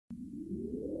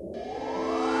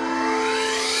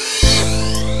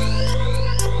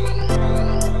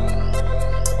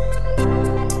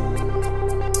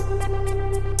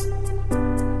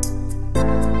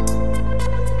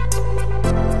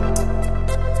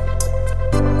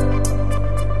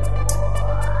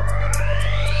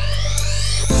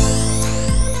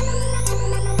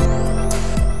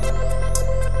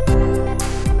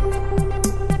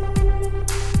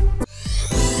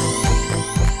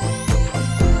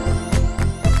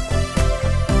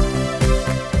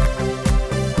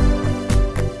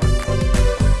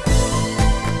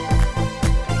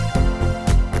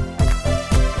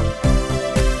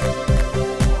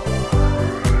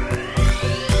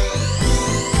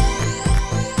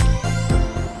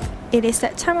It is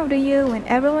that time of the year when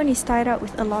everyone is tied up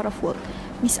with a lot of work.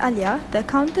 Miss Alia, the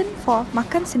accountant for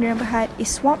Makan Sendirian Berhad,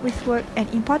 is swamped with work and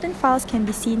important files can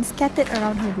be seen scattered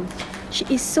around her room. She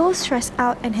is so stressed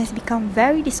out and has become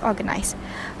very disorganized.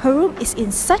 Her room is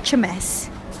in such a mess.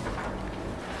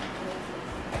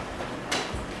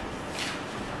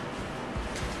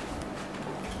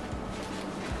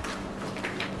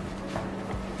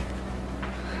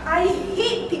 I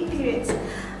hate peak periods.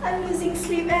 I'm losing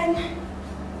sleep and...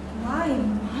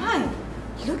 My,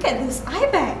 look at those eye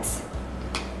bags.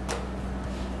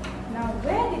 Now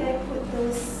where did I put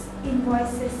those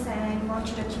invoices and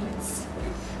voucher documents?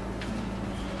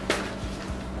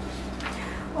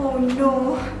 Oh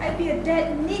no, I'd be a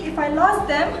dead meat if I lost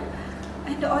them.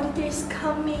 And the auditor is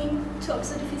coming to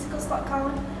observe the physical stock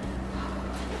count.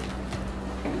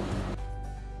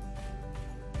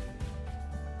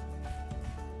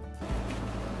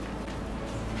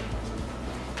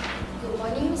 Good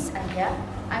morning, Miss Alia.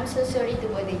 I'm so sorry to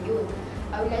bother you.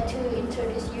 I would like to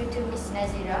introduce you to Miss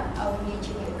Nazira, our new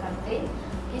junior accountant.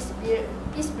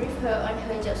 Please brief her on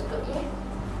her job scope here.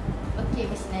 Okay,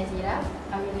 Miss Nazira,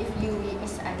 I will leave you with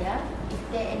Miss Alia.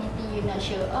 If there anything you're not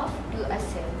sure of, do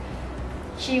ask her.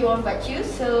 She won't bite you,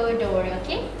 so don't worry,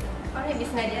 okay? Alright,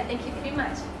 Miss Nadia, thank you very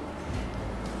much.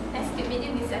 Nice to meet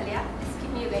you, Miss Alia. Please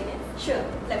give me your guidance. Sure,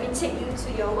 let me take you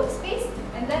to your workspace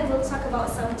and then we'll talk about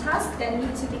some tasks that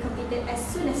need to be completed as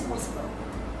soon as possible.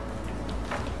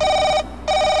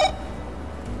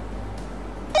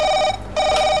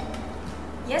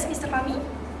 Yes, Mr. Fahmi?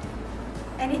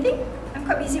 Anything? I'm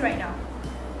quite busy right now.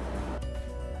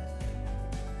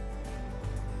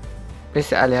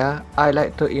 Miss Alia, I'd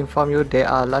like to inform you there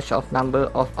are large of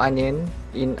number of onion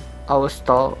in our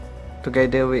store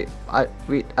together with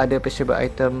other perishable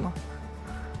item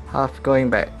have going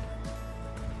back.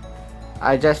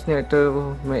 I just need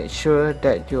to make sure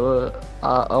that you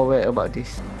are aware about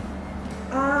this.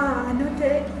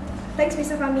 Noted. Thanks,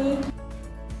 Mr. Fahmi.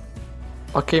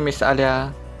 Okay, Miss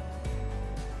Alia.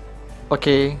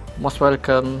 Okay, most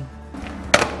welcome.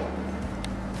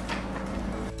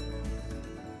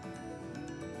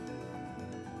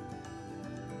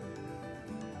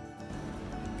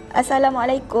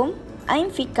 Assalamualaikum.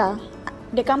 I'm Fika,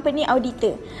 the company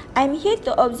auditor. I'm here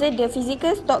to observe the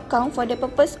physical stock count for the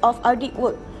purpose of audit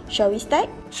work. Shall we start?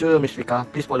 Sure, Miss Vika.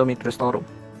 Please follow me to the storeroom.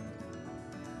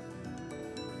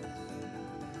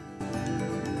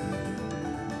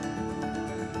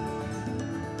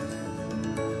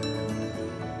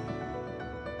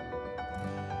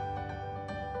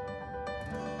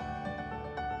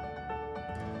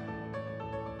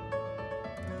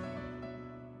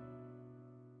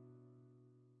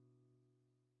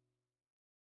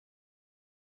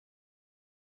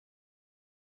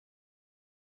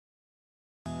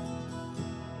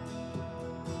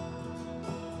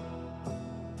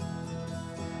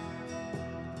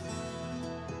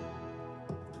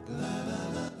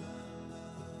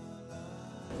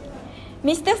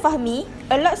 Mr. Fahmi,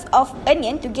 a lot of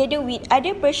onion together with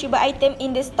other perishable item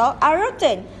in the stock are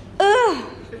rotten.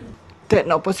 That's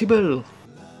not possible.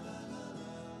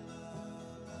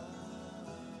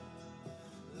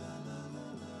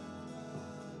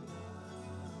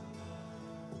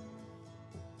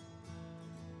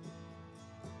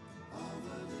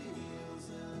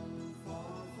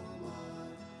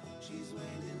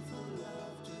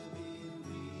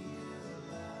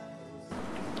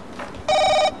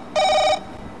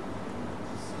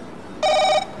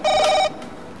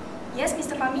 Yes,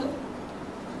 Mr. Fahmi?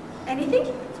 Anything?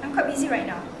 I'm quite busy right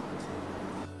now.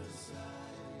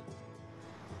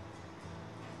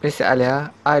 Miss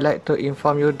Alia, I'd like to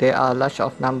inform you there are large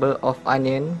of number of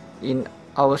onion in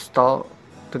our store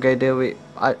together with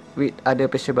other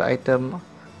perishable item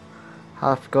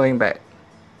have going back.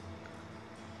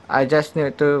 I just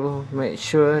need to make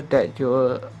sure that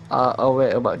you are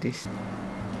aware about this.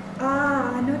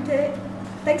 Noted.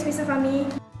 Thanks, Mr. Fahmi.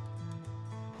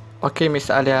 Okay, Miss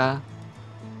Alia.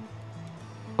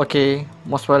 Okay,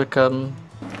 most welcome.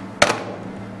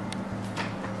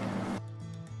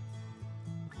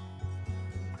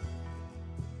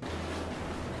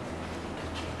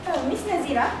 Miss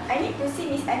Nazira, I need to see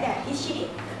Miss Alia. Is she?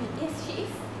 Yes, she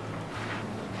is.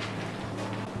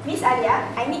 Miss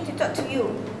Alia, I need to talk to you.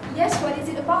 Yes, what is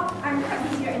it about? I'm quite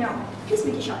busy right now. Please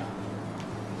make it short.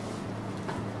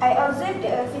 I observed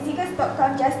the physical stock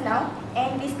count just now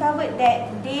and discovered that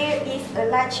there is a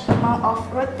large amount of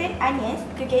rotten onions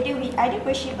together with other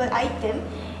perishable items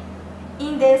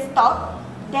in the stock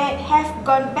that have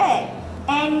gone bad,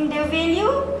 and the value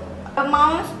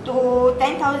amounts to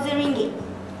 10,000 ringgit.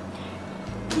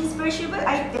 These perishable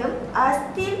items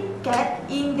are still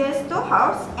kept in the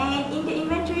storehouse and in the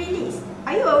inventory list.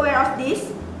 Are you aware of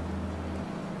this?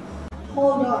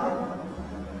 Hold on.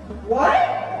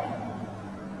 What?